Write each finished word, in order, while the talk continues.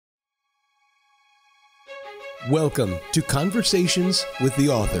Welcome to Conversations with the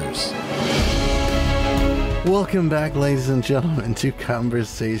Authors. Welcome back, ladies and gentlemen, to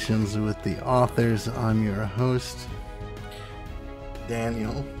Conversations with the Authors. I'm your host,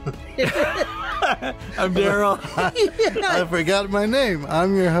 Daniel. I'm Daryl. I forgot my name.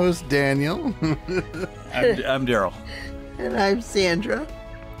 I'm your host, Daniel. I'm Daryl. And I'm Sandra.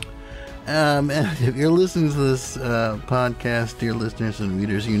 And if you're listening to this podcast, dear listeners and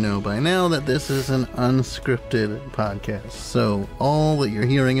readers, you know by now that this is an unscripted podcast. So all that you're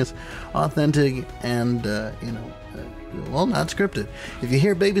hearing is authentic and, not scripted. If you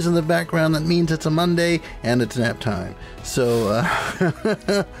hear babies in the background, that means it's a Monday and it's nap time. So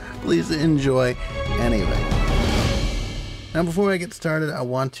please enjoy anyway. Now, before I get started, I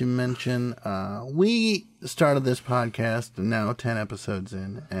want to mention we started this podcast now 10 episodes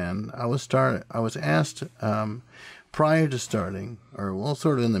in, and I was asked prior to starting, or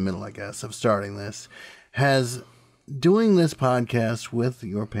sort of in the middle, I guess, of starting this, has doing this podcast with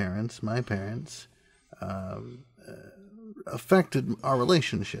your parents, my parents, affected our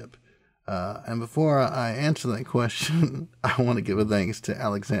relationship? And before I answer that question, I want to give a thanks to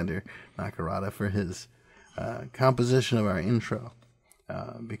Alexander Nakarada for his composition of our intro,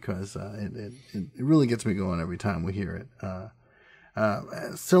 because it really gets me going every time we hear it.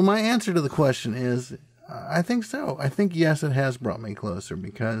 So my answer to the question is, I think so. I think, yes, it has brought me closer,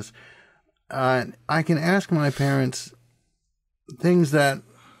 because I can ask my parents things that,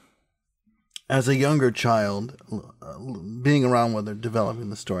 as a younger child, being around when they're developing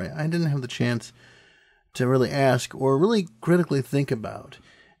the story, I didn't have the chance to really ask or really critically think about.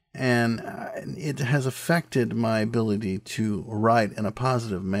 And it has affected my ability to write in a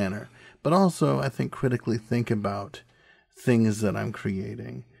positive manner, but also, I think, critically think about things that I'm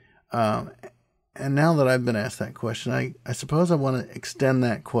creating. And now that I've been asked that question, I suppose I want to extend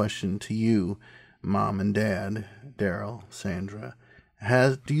that question to you, Mom and Dad, Daryl, Sandra.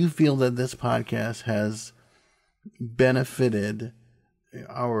 Do you feel that this podcast has benefited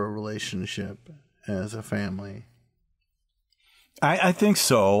our relationship as a family? I think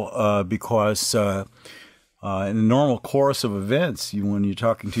so, because in the normal course of events, when you're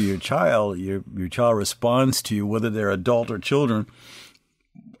talking to your child responds to you, whether they're adult or children,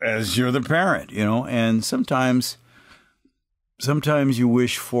 as you're the parent, and sometimes you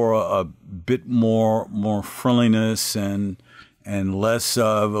wish for a bit more friendliness and less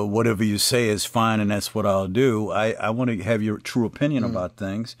of whatever you say is fine and that's what I'll do. I want to have your true opinion about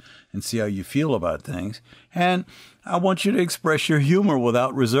things and see how you feel about things. And I want you to express your humor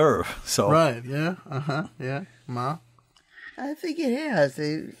without reserve. So right, yeah, yeah, Ma. I think it has.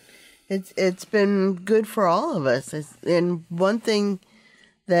 It's been good for all of us. And one thing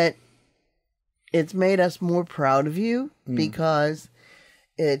that it's made us more proud of you, because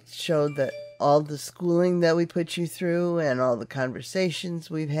it showed that all the schooling that we put you through and all the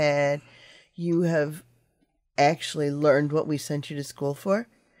conversations we've had, you have actually learned what we sent you to school for.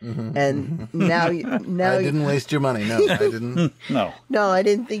 Mm-hmm. And now I didn't waste your money. No, I didn't. No, I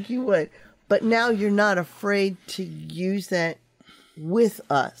didn't think you would. But now you're not afraid to use that with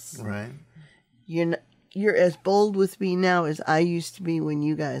us. Right. You're as bold with me now as I used to be when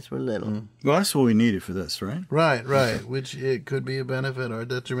you guys were little. Well, that's what we needed for this, right? Right. Which it could be a benefit or a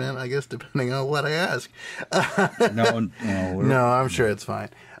detriment, I guess, depending on what I ask. No, I'm sure it's fine.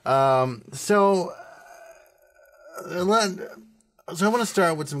 So I want to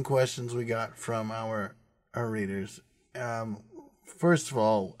start with some questions we got from our readers. First of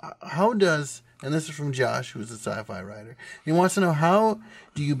all, how does, and this is from Josh, who's a sci-fi writer, he wants to know, how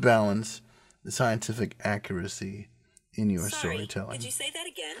do you balance the scientific accuracy in your storytelling? Did you say that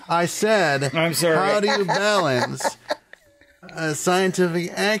again? I said, I'm sorry. How do you balance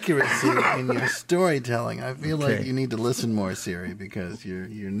scientific accuracy in your storytelling? I feel like you need to listen more, Siri, because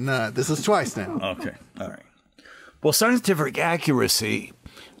you're not. This is twice now. Okay, all right. Well, scientific accuracy,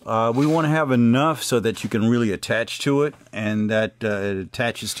 we want to have enough so that you can really attach to it, and that it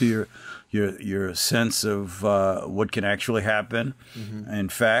attaches to your sense of what can actually happen, in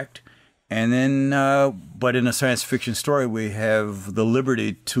fact. And then, but in a science fiction story, we have the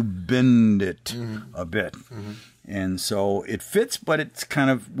liberty to bend it a bit. And so it fits, but it's kind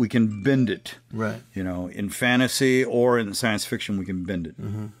of, we can bend it. Right. In fantasy or in science fiction, we can bend it.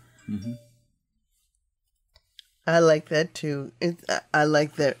 I like that too. I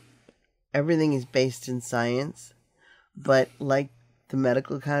like that everything is based in science, but like the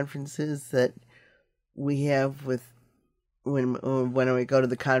medical conferences that we have with when we go to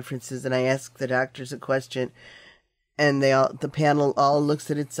the conferences and I ask the doctors a question, and the panel all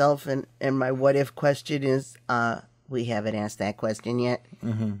looks at itself, and my what if question is, we haven't asked that question yet.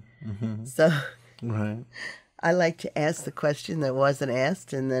 So Right. I like to ask the question that wasn't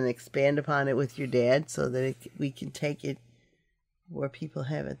asked and then expand upon it with your dad so that we can take it where people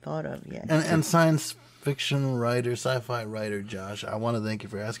haven't thought of yet. And science fiction writer, sci-fi writer Josh, I want to thank you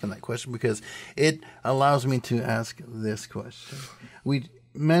for asking that question because it allows me to ask this question. We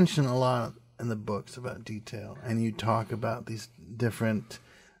mention a lot in the books about detail, and you talk about these different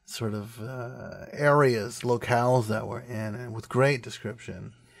sort of areas, locales that we're in, and with great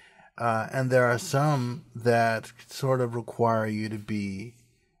description. And there are some that sort of require you to be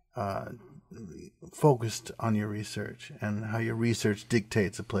focused on your research and how your research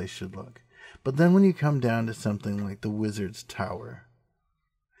dictates a place should look. But then when you come down to something like the Wizard's Tower,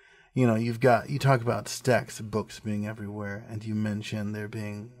 you know, you talk about stacks of books being everywhere, and you mention there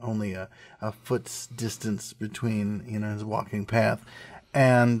being only a foot's distance between, you know, his walking path.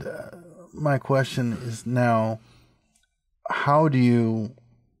 And my question is now, what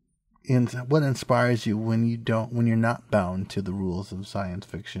inspires you when you're not bound to the rules of science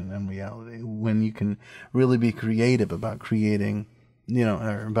fiction and reality, when you can really be creative about creating, you know,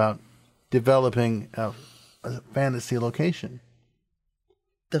 or about developing a fantasy location?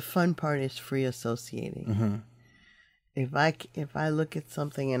 The fun part is free associating. Mm-hmm. If I look at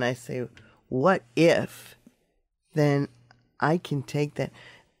something and I say, what if, then I can take that.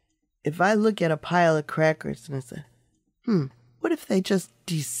 If I look at a pile of crackers and I say, what if they just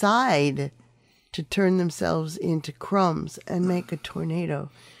decide to turn themselves into crumbs and make a tornado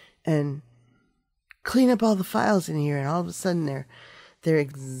and clean up all the files in here, and all of a sudden they're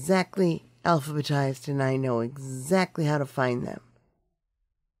exactly alphabetized and I know exactly how to find them.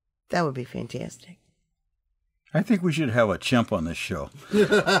 That would be fantastic. I think we should have a chimp on this show. You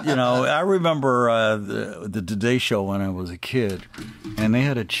know, I remember the Today Show when I was a kid, and they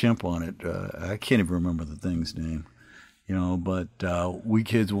had a chimp on it. I can't even remember the thing's name. You know, but we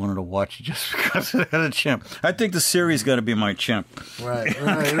kids wanted to watch it just because it had a chimp. I think the series got to be my chimp. Right.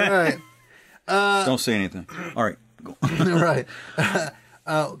 Don't say anything. All right. Go. Right.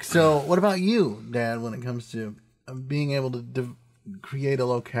 So what about you, Dad, when it comes to being able to create a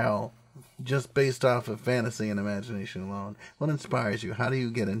locale just based off of fantasy and imagination alone? What inspires you? How do you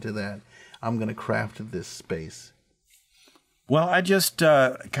get into that? I'm going to craft this space. Well, I just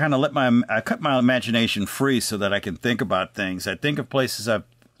kind of I cut my imagination free so that I can think about things. I think of places I've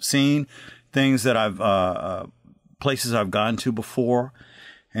seen, things that places I've gone to before,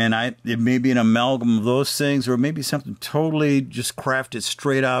 and it may be an amalgam of those things, or maybe something totally just crafted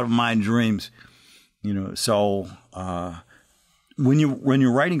straight out of my dreams. You know, so when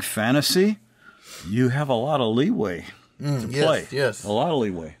you're writing fantasy, you have a lot of leeway to play. Yes, a lot of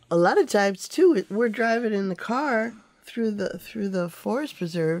leeway. A lot of times too, we're driving in the car through the forest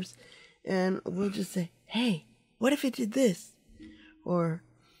preserves, and we'll just say, "Hey, what if it did this?" Or,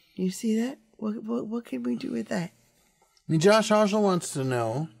 "You see that? What can we do with that?" And Josh also wants to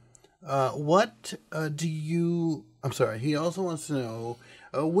know, he also wants to know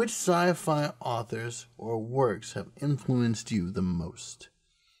which sci-fi authors or works have influenced you the most.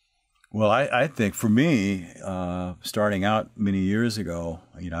 Well, I think for me, starting out many years ago,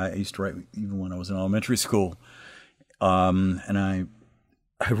 you know, I used to write even when I was in elementary school. And I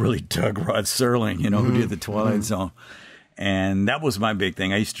really dug Rod Serling, you know, who did the Twilight Zone. And that was my big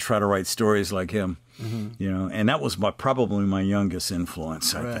thing. I used to try to write stories like him, you know, and that was probably my youngest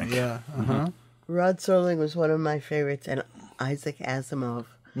influence, I think. Yeah. Rod Serling was one of my favorites, and Isaac Asimov,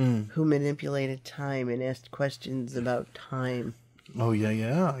 who manipulated time and asked questions about time. Oh,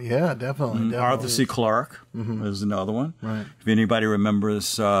 yeah, definitely. Arthur C. Clarke is another one. Right. If anybody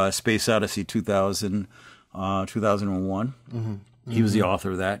remembers Space Odyssey 2001, he was the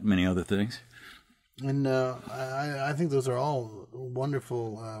author of that, many other things. And I think those are all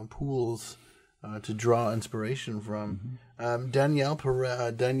wonderful pools to draw inspiration from. Daniela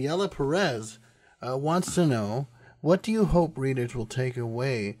Perez wants to know, what do you hope readers will take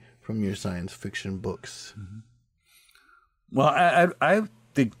away from your science fiction books? Well, I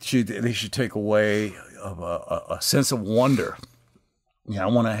think they should take away a sense of wonder. Yeah, I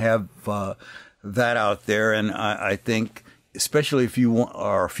want to have that out there, and I think, especially if you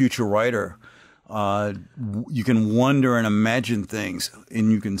are a future writer, you can wonder and imagine things,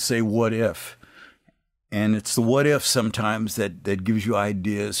 and you can say, what if? And it's the what if sometimes that gives you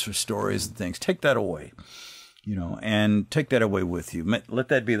ideas for stories and things. Take that away, you know, and take that away with you. Let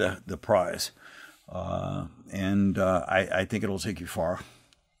that be the prize. And I think it'll take you far.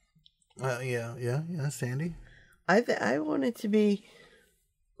 Yeah, Sandy? I want it to be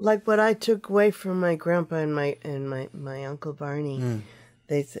like what I took away from my grandpa and my Uncle Barney.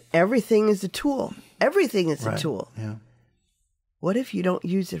 They said everything is a tool. Everything is a tool. Yeah. what if you don't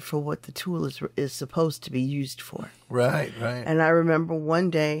use it for what the tool is supposed to be used for? Right. And I remember one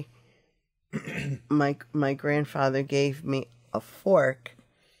day, my grandfather gave me a fork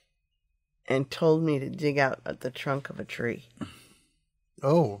and told me to dig out the trunk of a tree.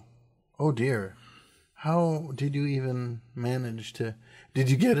 Oh dear. How did you even manage to? Did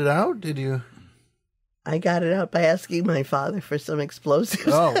you get it out? Did you? I got it out by asking my father for some explosives.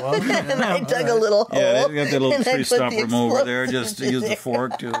 Oh, well, and I dug a little hole. Yeah, they got that little and I tree put the stump remover there explosives just to use the there.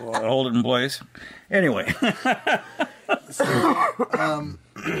 fork to hold it in place. Anyway.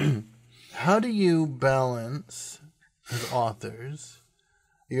 How do you balance, as authors,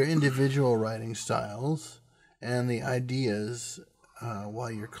 your individual writing styles and the ideas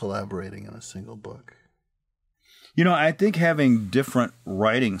while you're collaborating in a single book? You know, I think having different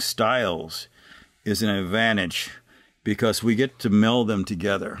writing styles is an advantage because we get to meld them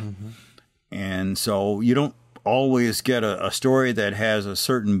together. Mm-hmm. And so you don't always get a story that has a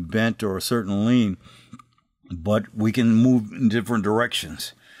certain bent or a certain lean, but we can move in different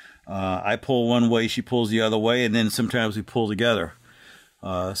directions. I pull one way, she pulls the other way, and then sometimes we pull together.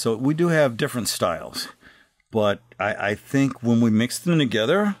 So we do have different styles. But I think when we mix them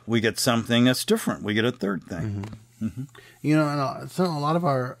together, we get something that's different. We get a third thing. Mm-hmm. Mm-hmm. You know, and so a lot of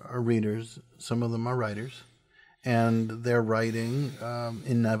our readers, some of them are writers, and they're writing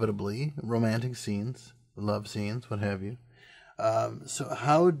inevitably romantic scenes, love scenes, what have you. So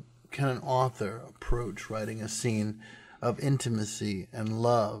how can an author approach writing a scene of intimacy and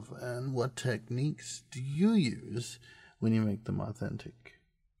love, and what techniques do you use when you make them authentic?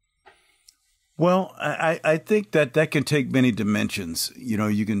 Well, I think that can take many dimensions. You know,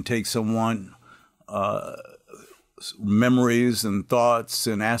 you can take someone memories and thoughts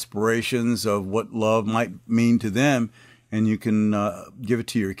and aspirations of what love might mean to them, and you can give it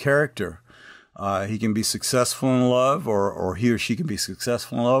to your character. He can be successful in love, or he or she can be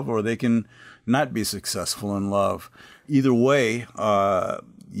successful in love, or they can not be successful in love. Either way,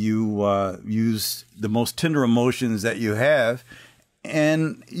 you use the most tender emotions that you have,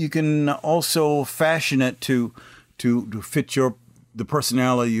 and you can also fashion it to fit the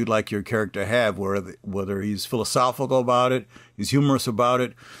personality you'd like your character to have, whether he's philosophical about it, he's humorous about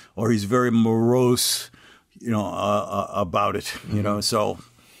it, or he's very morose, about it. Mm-hmm. So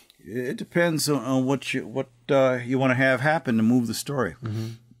it depends on what you want to have happen to move the story. Mm-hmm.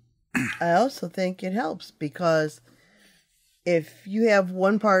 I also think it helps because if you have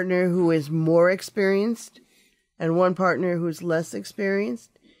one partner who is more experienced and one partner who's less experienced,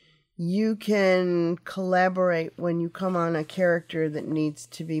 you can collaborate when you come on a character that needs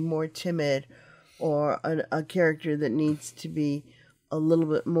to be more timid or a character that needs to be a little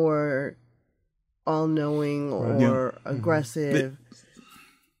bit more all-knowing or aggressive.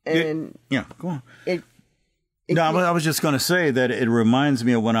 Go on. I was just going to say that it reminds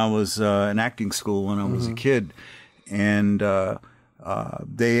me of when I was in acting school when I was a kid, and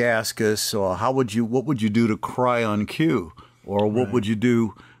they ask us, what would you do to cry on cue, or what would you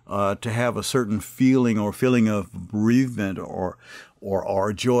do to have a certain feeling of bereavement or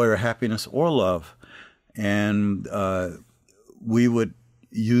joy or happiness or love, and we would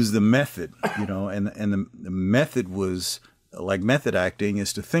use the method, and the method was like method acting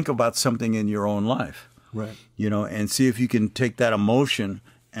is to think about something in your own life. Right. And see if you can take that emotion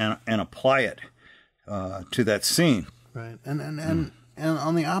and apply it to that scene. Right. And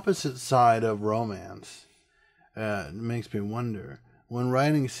on the opposite side of romance, it makes me wonder, when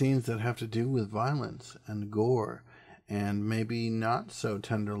writing scenes that have to do with violence and gore and maybe not so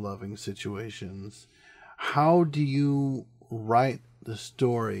tender loving situations, how do you write the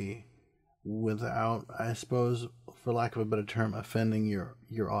story without, I suppose, for lack of a better term, offending your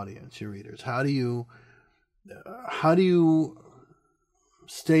audience, your readers? How do you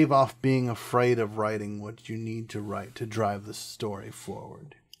stave off being afraid of writing what you need to write to drive the story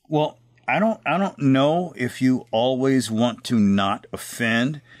forward? Well, I don't know if you always want to not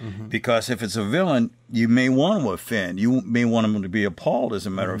offend, because if it's a villain, you may want to offend. You may want them to be appalled, as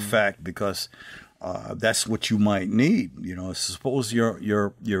a matter of fact, because that's what you might need. Suppose your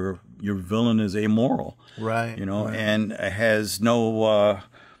villain is amoral, right? And has no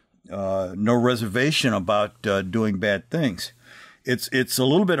reservation about doing bad things. It's a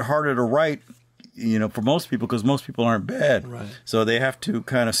little bit harder to write, for most people, because most people aren't bad. Right. So they have to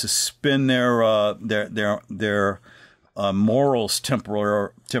kind of suspend their morals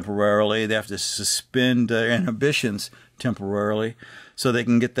temporarily. They have to suspend their inhibitions temporarily, so they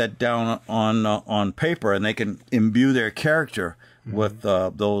can get that down on paper, and they can imbue their character with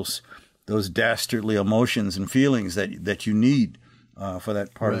those dastardly emotions and feelings that you need for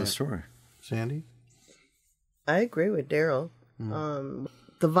that part of the story. Sandy? I agree with Daryl.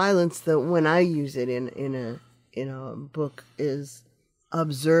 The violence that when I use it in a book is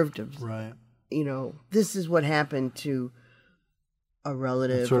observed. Right. You know, this is what happened to a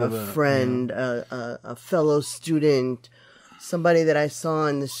relative, Sort of a friend, a fellow student, somebody that I saw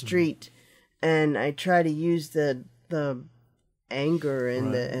in the street, and I try to use the anger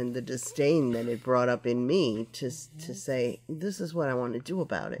and the disdain that it brought up in me to say, this is what I want to do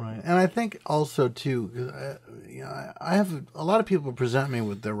about it. Right. And I think also too, I have a lot of people present me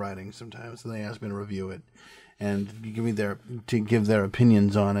with their writing sometimes, and they ask me to review it and give their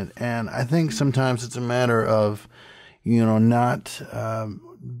opinions on it. And I think sometimes it's a matter of, not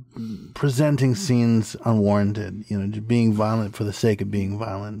presenting scenes unwarranted, just being violent for the sake of being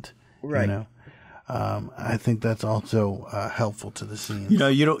violent. Right. I think that's also helpful to the scene.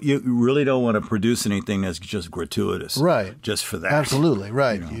 You really don't want to produce anything that's just gratuitous, right? Just for that, absolutely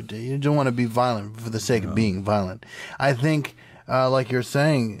right. You don't want to be violent for the sake of being violent. I think, like you're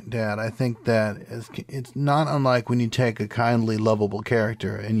saying, Dad, I think that it's not unlike when you take a kindly, lovable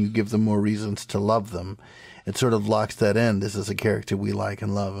character and you give them more reasons to love them. It sort of locks that in. This is a character we like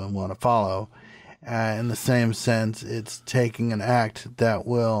and love and want to follow. In the same sense, it's taking an act that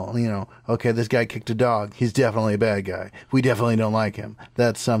will, okay, this guy kicked a dog. He's definitely a bad guy. We definitely don't like him.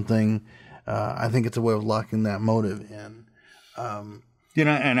 That's something, I think it's a way of locking that motive in.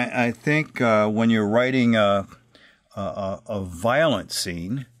 And I think when you're writing a violent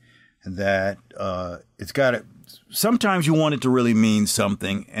scene, that it's got to, sometimes you want it to really mean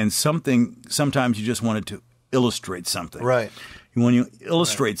something, and sometimes you just want it to illustrate something. Right. When you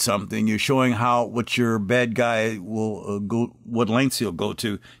illustrate something, you're showing what your bad guy will go, what lengths he'll go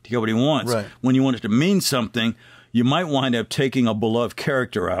to get what he wants. Right. When you want it to mean something, you might wind up taking a beloved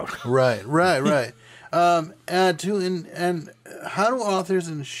character out. Right. And how do authors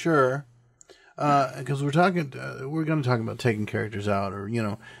ensure? Because we're going to talk about taking characters out, or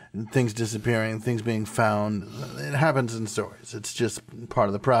things disappearing, things being found. It happens in stories. It's just part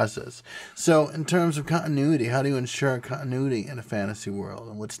of the process. So, in terms of continuity, how do you ensure continuity in a fantasy world,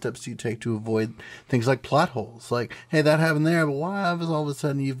 and what steps do you take to avoid things like plot holes? Like, hey, that happened there, but why all of a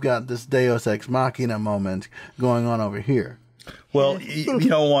sudden you've got this Deus Ex Machina moment going on over here? Well, you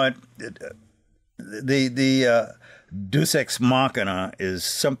know what? The Deus Ex Machina is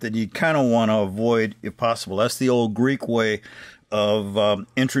something you kind of want to avoid if possible. That's the old Greek way of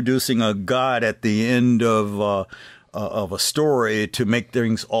introducing a god at the end of a story to make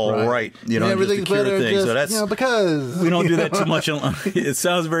things all right. Just to cure things. So that's because we don't do that too much. It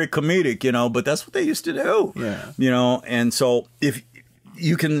sounds very comedic, but that's what they used to do. Yeah. And so if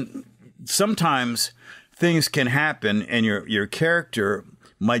you can, sometimes things can happen, and your character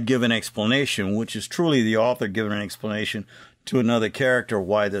might give an explanation, which is truly the author giving an explanation to another character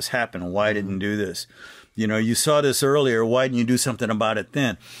why this happened, why I didn't do this. You saw this earlier. Why didn't you do something about it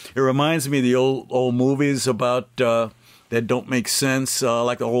then? It reminds me of the old movies about that don't make sense,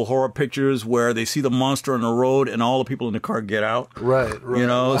 like the old horror pictures where they see the monster on the road and all the people in the car get out. Right.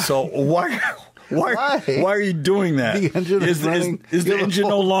 So why are you doing that? The engine is running. Is the engine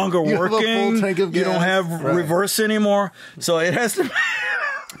no longer working? You have a full tank of gas. You don't have reverse anymore. So it has to.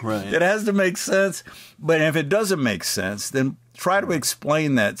 Right. It has to make sense. But if it doesn't make sense, then try to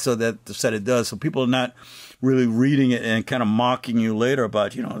explain that so that it does. So people are not really reading it and kind of mocking you later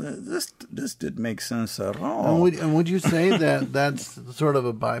about, this didn't make sense at all. And would you say that that's sort of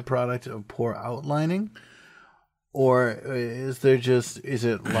a byproduct of poor outlining? Or is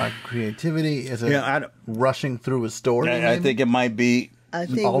it lack of creativity? Is it rushing through a story? I think it might be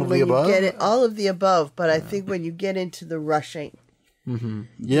all of the above. All of the above, but I think when you get into the rushing,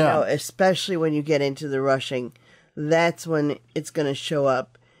 especially when you get into the rushing, that's when it's going to show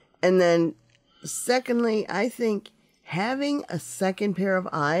up. And then, secondly, I think having a second pair of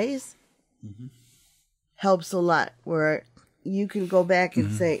eyes helps a lot, where you can go back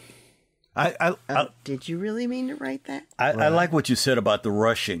and say, did you really mean to write that? I like what you said about the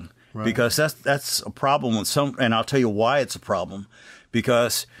rushing, because that's a problem with some, and I'll tell you why it's a problem.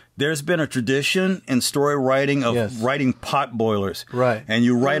 Because there's been a tradition in story writing of writing pot boilers. Right. And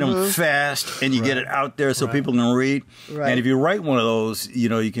you write them fast, and you get it out there so people can read. Right. And if you write one of those,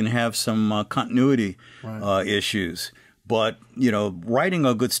 you can have some continuity issues. But, writing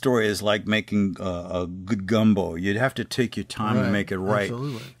a good story is like making a good gumbo. You'd have to take your time to make it right.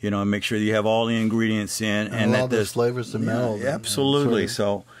 Absolutely. And make sure you have all the ingredients in. And that there's flavors to meld. Absolutely.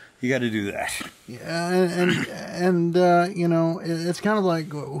 So you got to do that. Yeah, and it's kind of like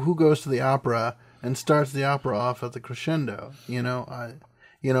who goes to the opera and starts the opera off at the crescendo.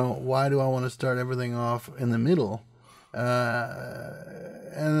 Why do I want to start everything off in the middle?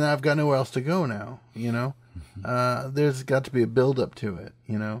 And I've got nowhere else to go now. there's got to be a build up to it,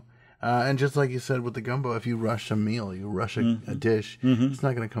 you know. And just like you said with the gumbo, if you rush a meal, you rush a dish, it's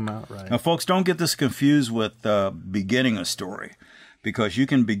not going to come out right. Now, folks, don't get this confused with beginning a story, because you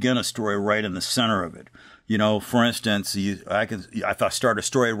can begin a story right in the center of it. You know, for instance, if I start a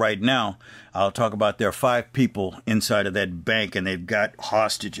story right now, I'll talk about there are 5 people inside of that bank, and they've got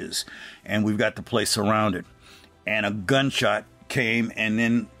hostages, and we've got the place surrounded. And a gunshot came, and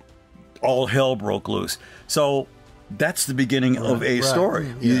then all hell broke loose. So that's the beginning of a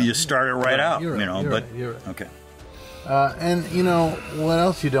story. Yeah. You start it right out, You're you know. right. Okay. And you know what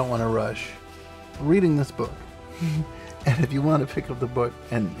else you don't want to rush? Reading this book. And if you want to pick up the book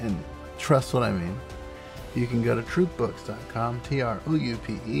and trust what I mean, you can go to troupebooks.com,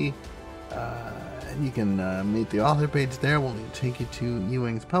 TROUPE. And you can meet the author page there. We'll take you to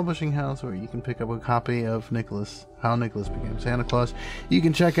Ewing's Publishing House, where you can pick up a copy of How Nicholas Became Santa Claus. You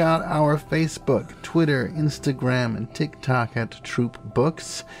can check out our Facebook, Twitter, Instagram, and TikTok at Troupe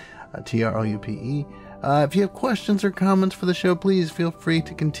Books, TROUPE. If you have questions or comments for the show, please feel free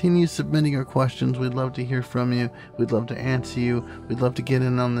to continue submitting your questions. We'd love to hear from you. We'd love to answer you. We'd love to get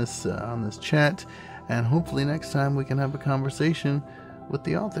in on this chat. And hopefully next time we can have a conversation with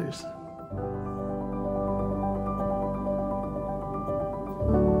the authors.